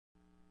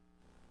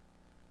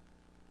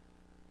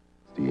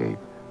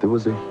There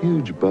was a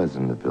huge buzz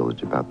in the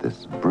village about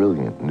this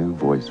brilliant new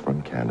voice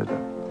from Canada.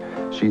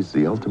 She's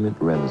the ultimate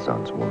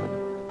Renaissance woman,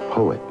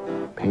 poet,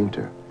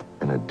 painter,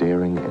 and a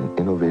daring and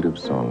innovative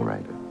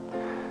songwriter.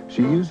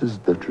 She uses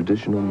the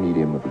traditional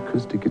medium of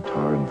acoustic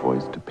guitar and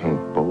voice to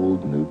paint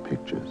bold new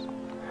pictures.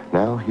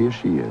 Now here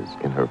she is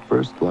in her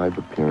first live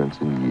appearance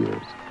in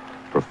years,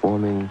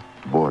 performing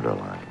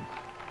Borderline.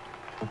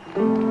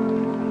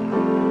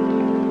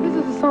 This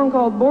is a song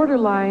called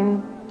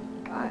Borderline.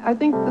 I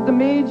think that the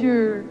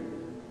major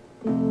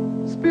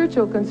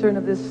spiritual concern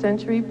of this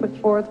century, put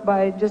forth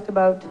by just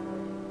about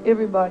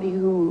everybody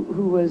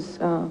who was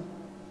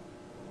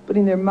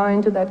putting their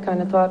mind to that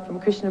kind of thought, from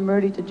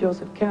Krishnamurti to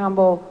Joseph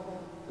Campbell,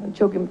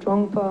 Chogyam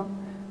Trungpa,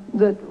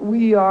 that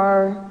we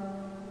are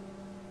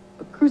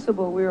a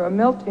crucible, we're a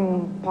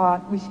melting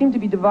pot. We seem to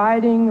be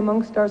dividing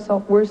amongst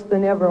ourselves worse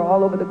than ever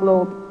all over the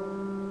globe.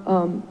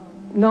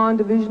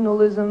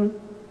 Non-divisionalism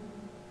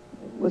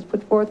was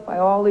put forth by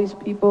all these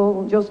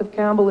people. Joseph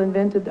Campbell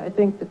invented, I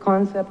think, the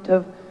concept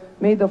of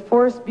may the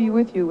force be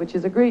with you, which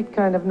is a great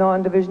kind of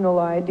non-divisional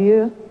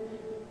idea.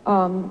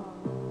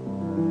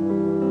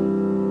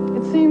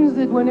 It seems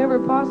that whenever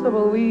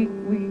possible, we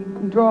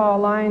draw a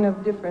line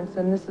of difference,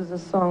 and this is a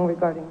song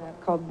regarding that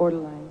called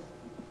Borderlines.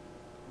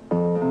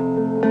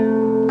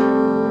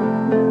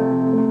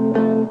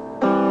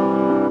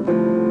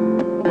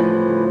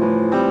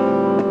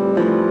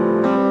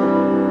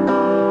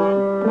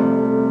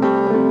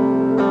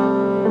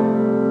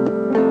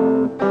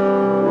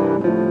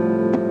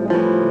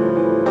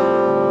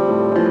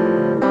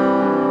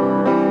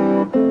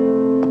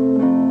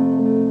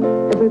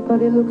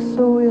 Everybody looks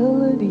so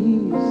ill at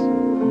ease,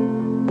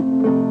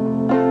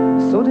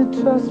 so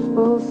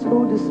distrustful,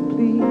 so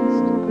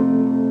displeased.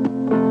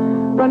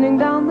 Running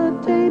down the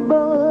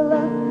table,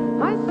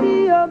 I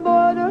see a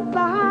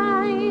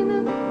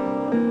borderline,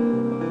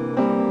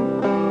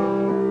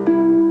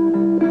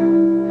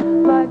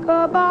 like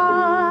a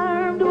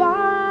barbed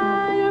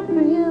wire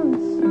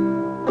fence,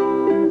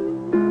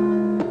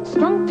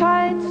 strung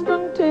tight,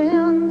 strung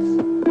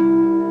tense,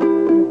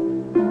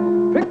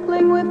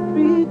 prickling with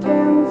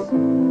pretense.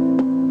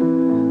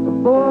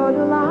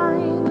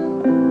 Borderline,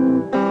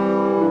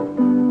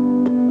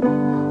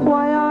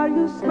 why are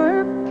you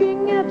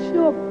smirking at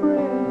your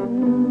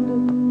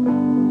friend?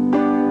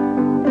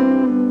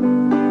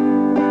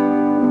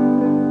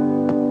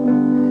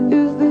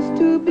 Is this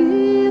to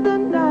be the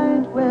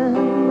night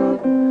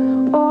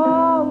when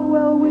all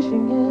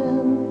well-wishing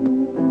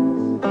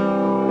ends?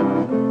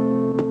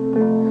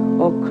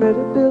 All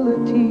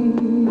credibility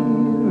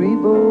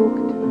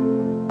revoked,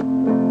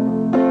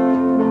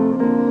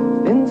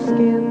 thin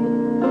skin,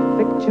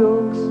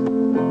 jokes,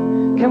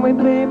 can we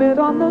blame it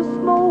on the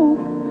smoke,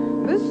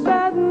 this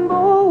saddened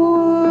borderline?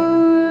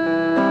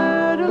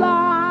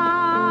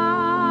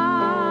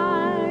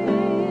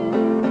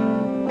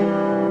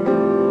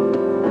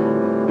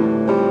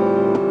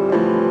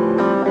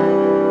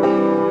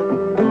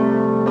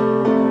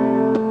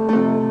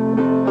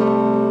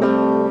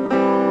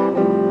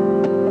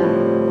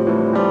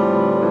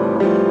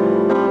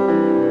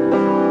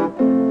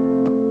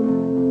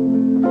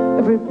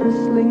 Every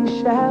bristling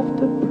shaft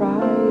of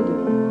pride,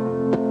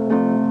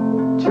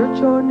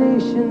 church or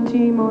nation,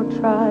 team or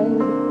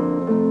tribe,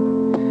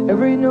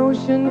 every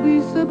notion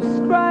we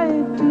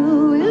subscribe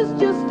to is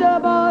just a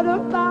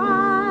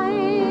borderline.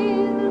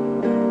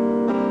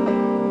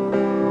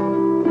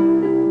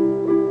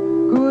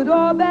 Good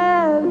or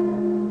bad,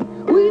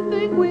 we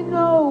think we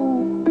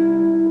know,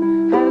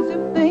 as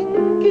if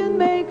thinking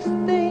makes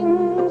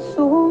things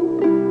so.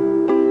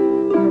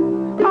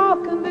 Our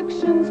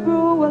convictions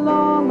grow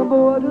along the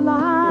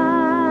borderline.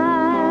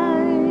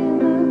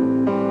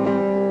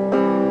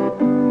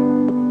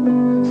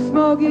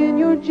 In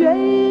your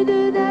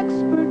jaded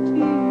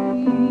expertise,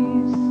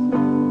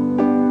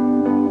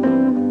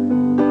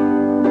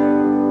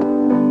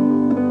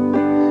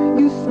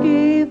 you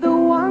scathe the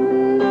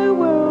wonder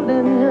world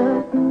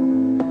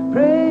and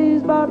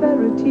praise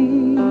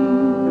barbarity.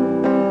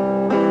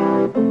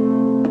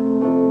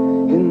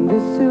 In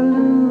this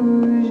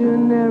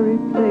illusionary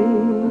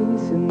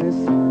place, in this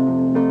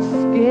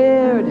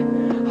scared,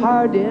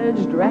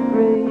 hard-edged rat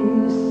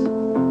race,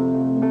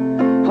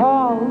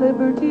 all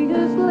liberty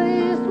is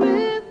laced with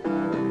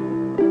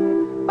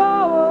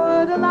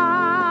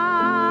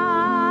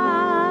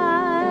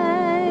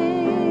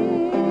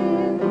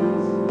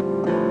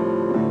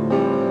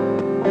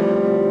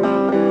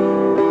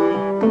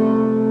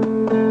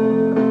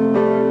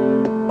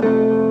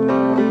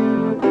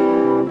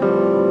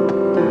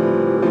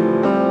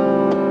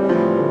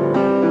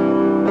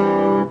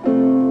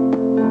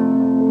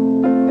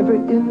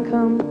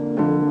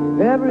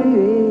every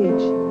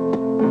age,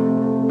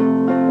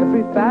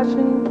 every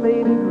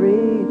fashion-plated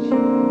rage,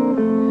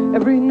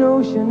 every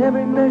notion,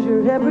 every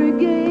measure, every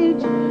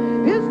gauge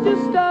is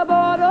just a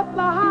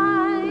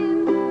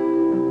borderline.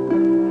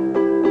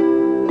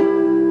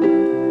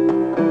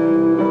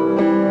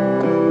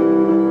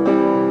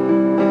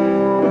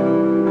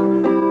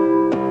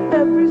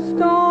 Every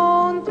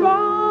stone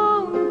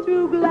thrown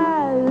through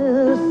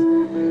glass,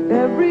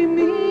 every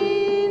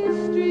mean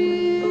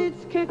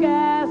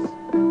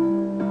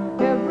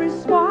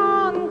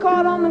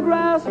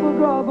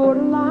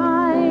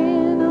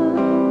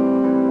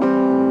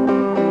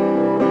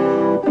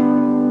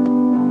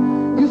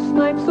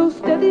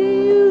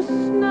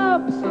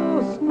up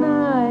so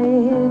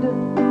snide,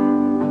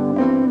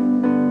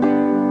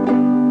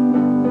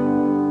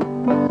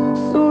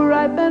 so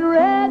ripe and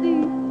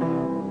ready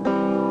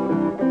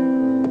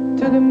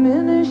to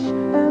diminish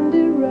and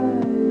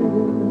deride.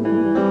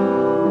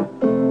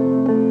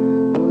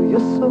 Oh,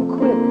 you're so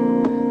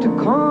quick to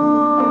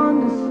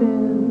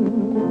condescend,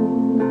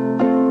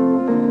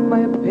 my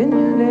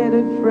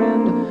opinionated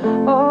friend.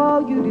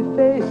 All you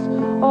deface,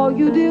 all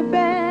you deface